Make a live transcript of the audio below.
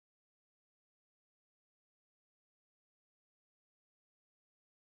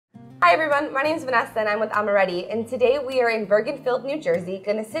Hi everyone, my name is Vanessa and I'm with Amoretti, and today we are in Bergenfield, New Jersey,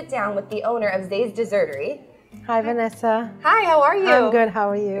 going to sit down with the owner of Zay's Dessertery. Hi Vanessa. Hi, how are you? I'm good, how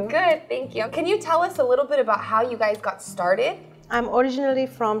are you? Good, thank you. Can you tell us a little bit about how you guys got started? I'm originally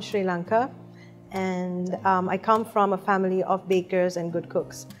from Sri Lanka, and I come from a family of bakers and good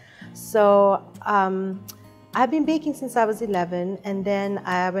cooks. So I've been baking since I was 11, and then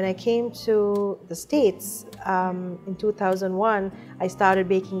when I came to the States in 2001, I started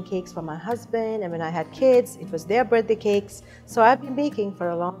baking cakes for my husband, and when I had kids, it was their birthday cakes. So I've been baking for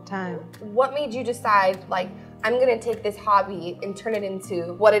a long time. What made you decide, like, I'm going to take this hobby and turn it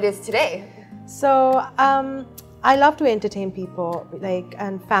into what it is today? So I love to entertain people,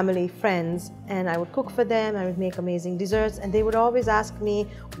 and family, friends, and I would cook for them. I would make amazing desserts, and they would always ask me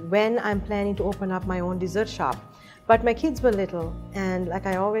when I'm planning to open up my own dessert shop. But my kids were little, and like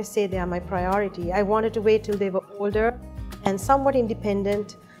I always say, they are my priority. I wanted to wait till they were older and somewhat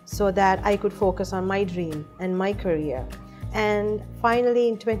independent so that I could focus on my dream and my career. And finally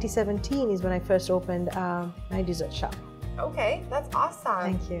in 2017 is when I first opened my dessert shop. Okay, that's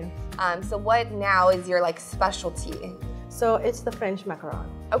awesome. Thank you. So what now is your specialty? So it's the French macaron.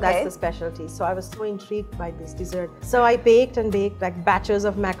 Okay. That's the specialty. So I was so intrigued by this dessert. So I baked and baked like batches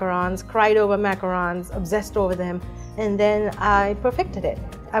of macarons, cried over macarons, obsessed over them, and then I perfected it,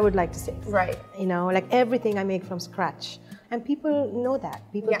 I would like to say. Right. You know, like everything I make from scratch. And people know that,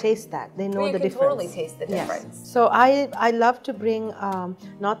 people taste that, they know the difference. You can totally taste the difference. Yes. So I love to bring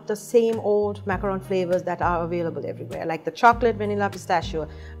not the same old macaron flavors that are available everywhere, like the chocolate, vanilla, pistachio.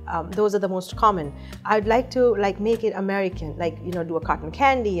 Those are the most common. I'd like to make it American, do a cotton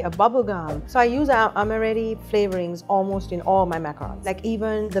candy, a bubble gum. So I use Amoretti flavorings almost in all my macarons. Like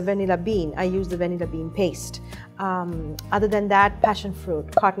even the vanilla bean, I use the vanilla bean paste. Other than that, passion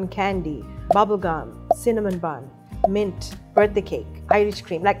fruit, cotton candy, bubble gum, cinnamon bun, mint, birthday cake, Irish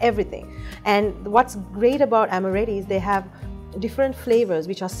cream, like everything. And what's great about Amoretti is they have different flavors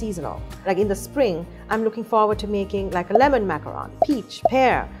which are seasonal. Like in the spring, I'm looking forward to making like a lemon macaron, peach,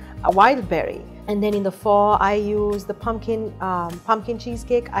 pear, a wild berry. And then in the fall, I use the pumpkin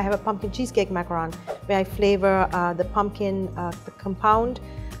cheesecake. I have a pumpkin cheesecake macaron where I flavor the pumpkin, the compound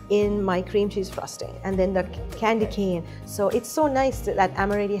in my cream cheese frosting, and then the candy cane. So it's so nice that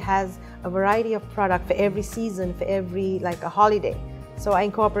Amoretti has a variety of product for every season, for every a holiday. So I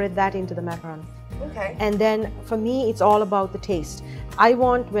incorporate that into the macaron. Okay. And then for me, it's all about the taste. I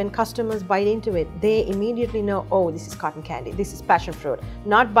want when customers bite into it, they immediately know, oh, this is cotton candy, this is passion fruit.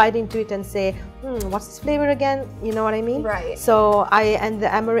 Not bite into it and say, what's this flavor again? You know what I mean? Right. So the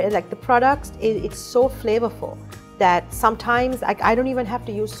Amoretti, the products, it's so flavorful that sometimes I don't even have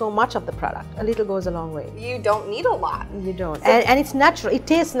to use so much of the product. A little goes a long way. You don't need a lot. You don't. And it's natural. It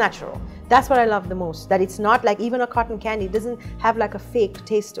tastes natural. That's what I love the most. That it's not like even a cotton candy. It doesn't have like a fake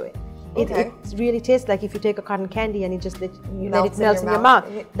taste to it. Okay. It really tastes like if you take a cotton candy and let it melt in your mouth.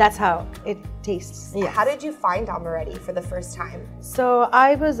 That's how it tastes. Yes. How did you find Amoretti for the first time? So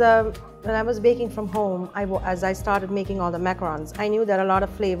when I was baking from home, as I started making all the macarons, I knew there are a lot of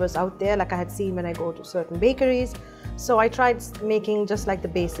flavors out there, like I had seen when I go to certain bakeries. So I tried making just like the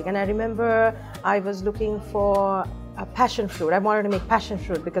basic. And I remember I was looking for a passion fruit. I wanted to make passion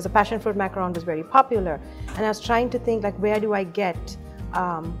fruit because a passion fruit macaron was very popular. And I was trying to think where do I get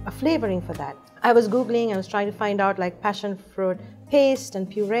a flavoring for that. I was Googling, I was trying to find out passion fruit paste and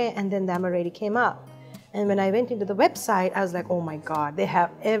puree, and then the Amoretti came up. And when I went into the website, I was like, oh my God, they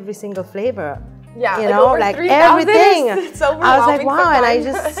have every single flavor. Yeah, everything. It's I was like, wow,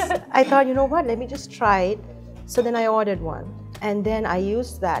 sometimes. and I thought, you know what, let me just try it. So then I ordered one. And then I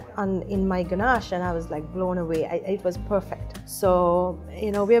used that in my ganache, and I was blown away. It was perfect. So,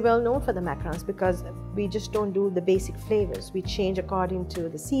 we're well known for the macarons because we just don't do the basic flavors. We change according to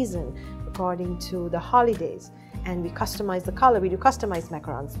the season, according to the holidays, and we customize the color. We do customized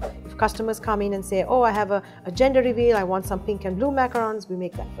macarons. If customers come in and say, oh, I have a gender reveal, I want some pink and blue macarons, we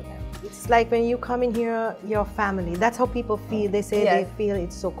make that for them. It's like when you come in here, your family. That's how people feel. They say they feel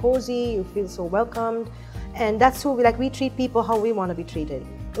it's so cozy, you feel so welcomed. And that's who we treat people how we want to be treated.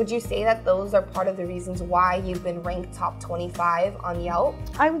 Would you say that those are part of the reasons why you've been ranked top 25 on Yelp?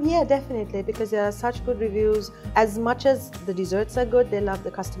 Yeah, definitely, because there are such good reviews. As much as the desserts are good, they love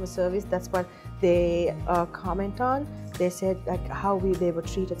the customer service. That's what they comment on. They said how they were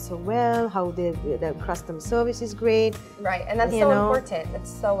treated so well, how the customer service is great. Right, and that's so important. That's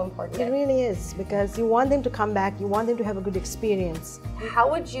so important. It really is, because you want them to come back, you want them to have a good experience.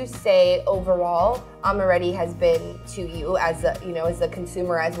 How would you say overall Amoretti has been to you as a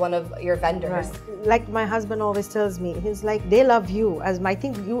consumer, as one of your vendors? Right. Like my husband always tells me, he's like, they love you I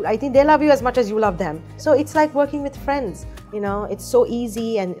think they love you as much as you love them. So it's like working with friends You know, it's so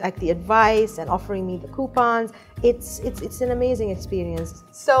easy, and like the advice and offering me the coupons, it's an amazing experience.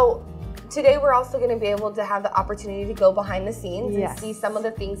 So today we're also going to be able to have the opportunity to go behind the scenes Yes. and see some of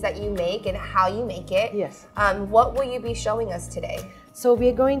the things that you make and how you make it. Yes. What will you be showing us today? So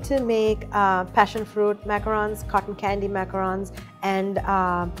we're going to make passion fruit macarons, cotton candy macarons, and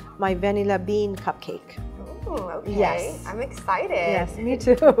my vanilla bean cupcake. Ooh, okay. Yes. I'm excited. Yes, me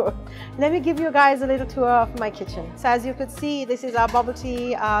too. Let me give you guys a little tour of my kitchen. So as you could see, this is our bubble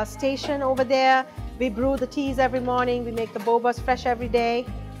tea station over there. We brew the teas every morning. We make the bobas fresh every day.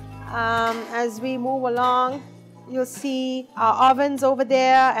 As we move along, you'll see our ovens over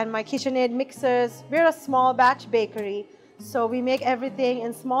there and my KitchenAid mixers. We're a small batch bakery, so we make everything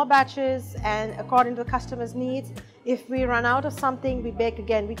in small batches and according to the customer's needs. If we run out of something, we bake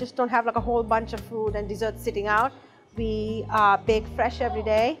again. We just don't have like a whole bunch of food and desserts sitting out. We bake fresh every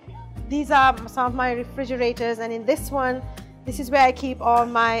day. These are some of my refrigerators, and in this one, this is where I keep all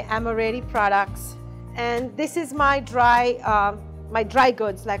my Amoretti products. And this is my dry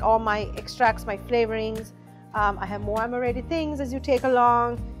goods, like all my extracts, my flavorings. I have more Amoretti things as you take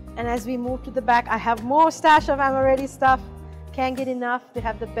along. And as we move to the back, I have more stash of Amoretti stuff. Can't get enough. They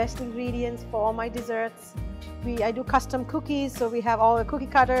have the best ingredients for all my desserts. I do custom cookies, so we have all the cookie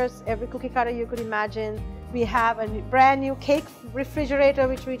cutters, every cookie cutter you could imagine. We have a brand new cake refrigerator,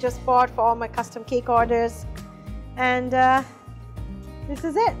 which we just bought for all my custom cake orders. And this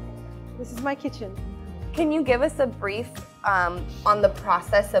is it. This is my kitchen. Can you give us a brief on the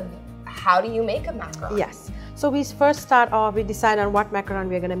process of how do you make a macaron? Yes. So we first start off, we decide on what macaron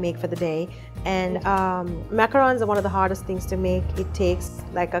we're going to make for the day. And macarons are one of the hardest things to make. It takes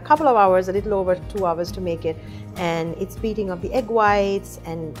like a couple of hours, a little over 2 hours to make it. And it's beating up the egg whites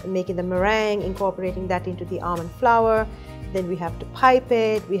and making the meringue, incorporating that into the almond flour. Then we have to pipe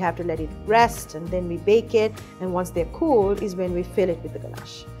it, we have to let it rest, and then we bake it. And once they're cool is when we fill it with the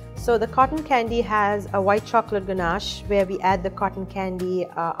ganache. So the cotton candy has a white chocolate ganache where we add the cotton candy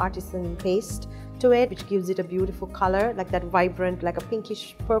artisan paste to it, which gives it a beautiful color, like that vibrant, like a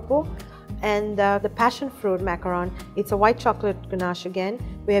pinkish purple. And the passion fruit macaron, it's a white chocolate ganache again,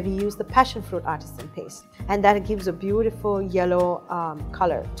 where we use the passion fruit artisan paste. And that gives a beautiful yellow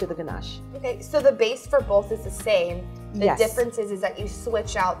color to the ganache. Okay, so the base for both is the same. The Yes. difference is that you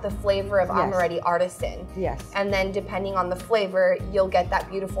switch out the flavor of Yes. Amoretti artisan. Yes. And then depending on the flavor, you'll get that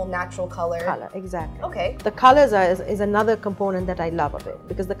beautiful natural color. Exactly. Okay. The colors is another component that I love of it,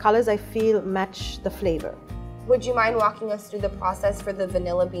 because the colors I feel match the flavor. Would you mind walking us through the process for the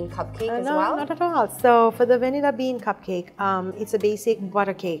vanilla bean cupcake as No, well? not at all. So for the vanilla bean cupcake, it's a basic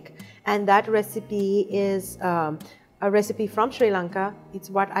butter cake, and that recipe is a recipe from Sri Lanka. It's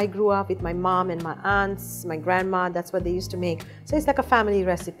what I grew up with my mom and my aunts, my grandma. That's what they used to make. So it's like a family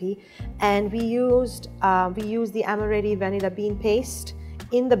recipe, and we used the Amoretti vanilla bean paste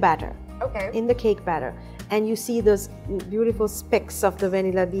in the batter. Okay. In the cake batter, and you see those beautiful specks of the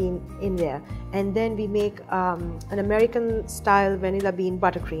vanilla bean in there. And then we make an American style vanilla bean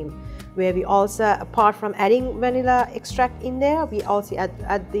buttercream, where we also, apart from adding vanilla extract in there, we also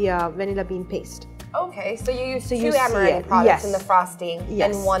add the vanilla bean paste. Okay, so you use So two you see Amoretti it. products Yes. in the frosting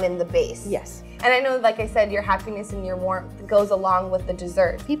Yes. and one in the base. Yes. And I know, like I said, your happiness and your warmth goes along with the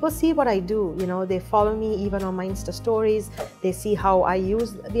dessert. People see what I do, you know, they follow me even on my Insta stories. They see how I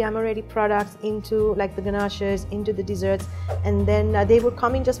use the Amoretti products into like the ganaches, into the desserts, and then they would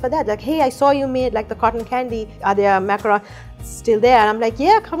come in just for that. Like, hey, I saw you made like the cotton candy. Are there macarons still there? And I'm like,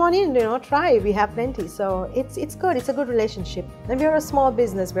 yeah, come on in, you know, try. We have plenty. So it's good. It's a good relationship. And we're a small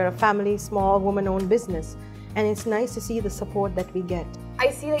business. We're a family, small, woman-owned business. And it's nice to see the support that we get. I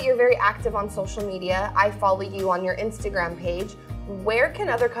see that you're very active on social media. I follow you on your Instagram page. Where can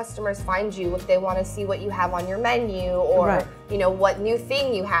other customers find you if they want to see what you have on your menu or Right. you know what new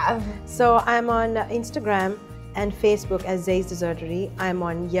thing you have? So I'm on Instagram and Facebook as Zay's Dessertery. I'm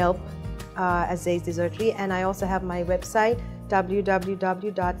on Yelp as Zay's Dessertery, and I also have my website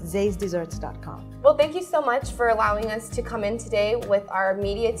www.zaysdesserts.com. Well, thank you so much for allowing us to come in today with our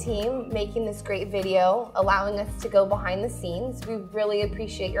media team, making this great video, allowing us to go behind the scenes. We really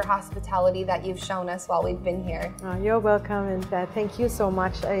appreciate your hospitality that you've shown us while we've been here. You're welcome, and thank you so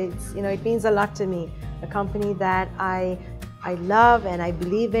much. It means a lot to me. A company that I love and I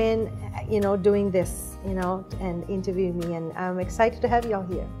believe in, doing this, and interviewing me, and I'm excited to have you all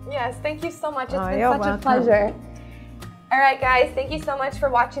here. Yes, thank you so much. It's been you're such welcome. a pleasure. All right, guys, thank you so much for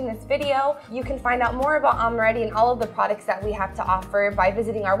watching this video. You can find out more about Amoretti and all of the products that we have to offer by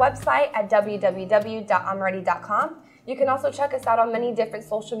visiting our website at www.amoretti.com. You can also check us out on many different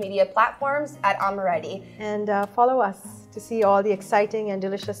social media platforms at Amoretti. And follow us to see all the exciting and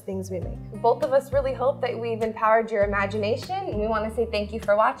delicious things we make. Both of us really hope that we've empowered your imagination, and we want to say thank you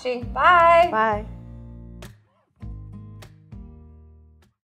for watching. Bye! Bye!